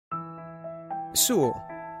Sewell,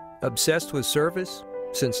 obsessed with service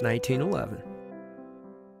since 1911.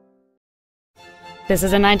 This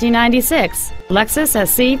is a 1996 Lexus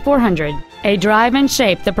SC 400, a drive and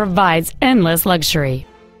shape that provides endless luxury.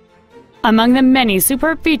 Among the many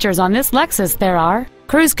superb features on this Lexus there are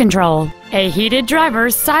cruise control, a heated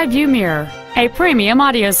driver's side view mirror, a premium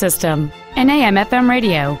audio system, an AM/FM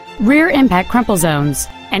radio, rear impact crumple zones,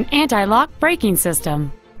 an anti-lock braking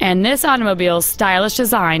system, and this automobile's stylish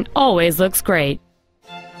design always looks great.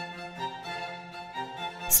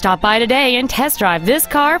 Stop by today and test drive this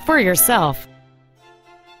car for yourself.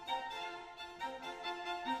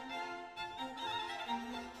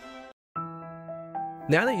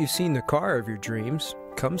 Now that you've seen the car of your dreams,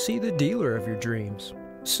 come see the dealer of your dreams.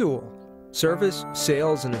 Sewell. Service,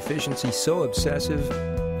 sales, and efficiency so obsessive,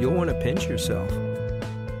 you'll want to pinch yourself.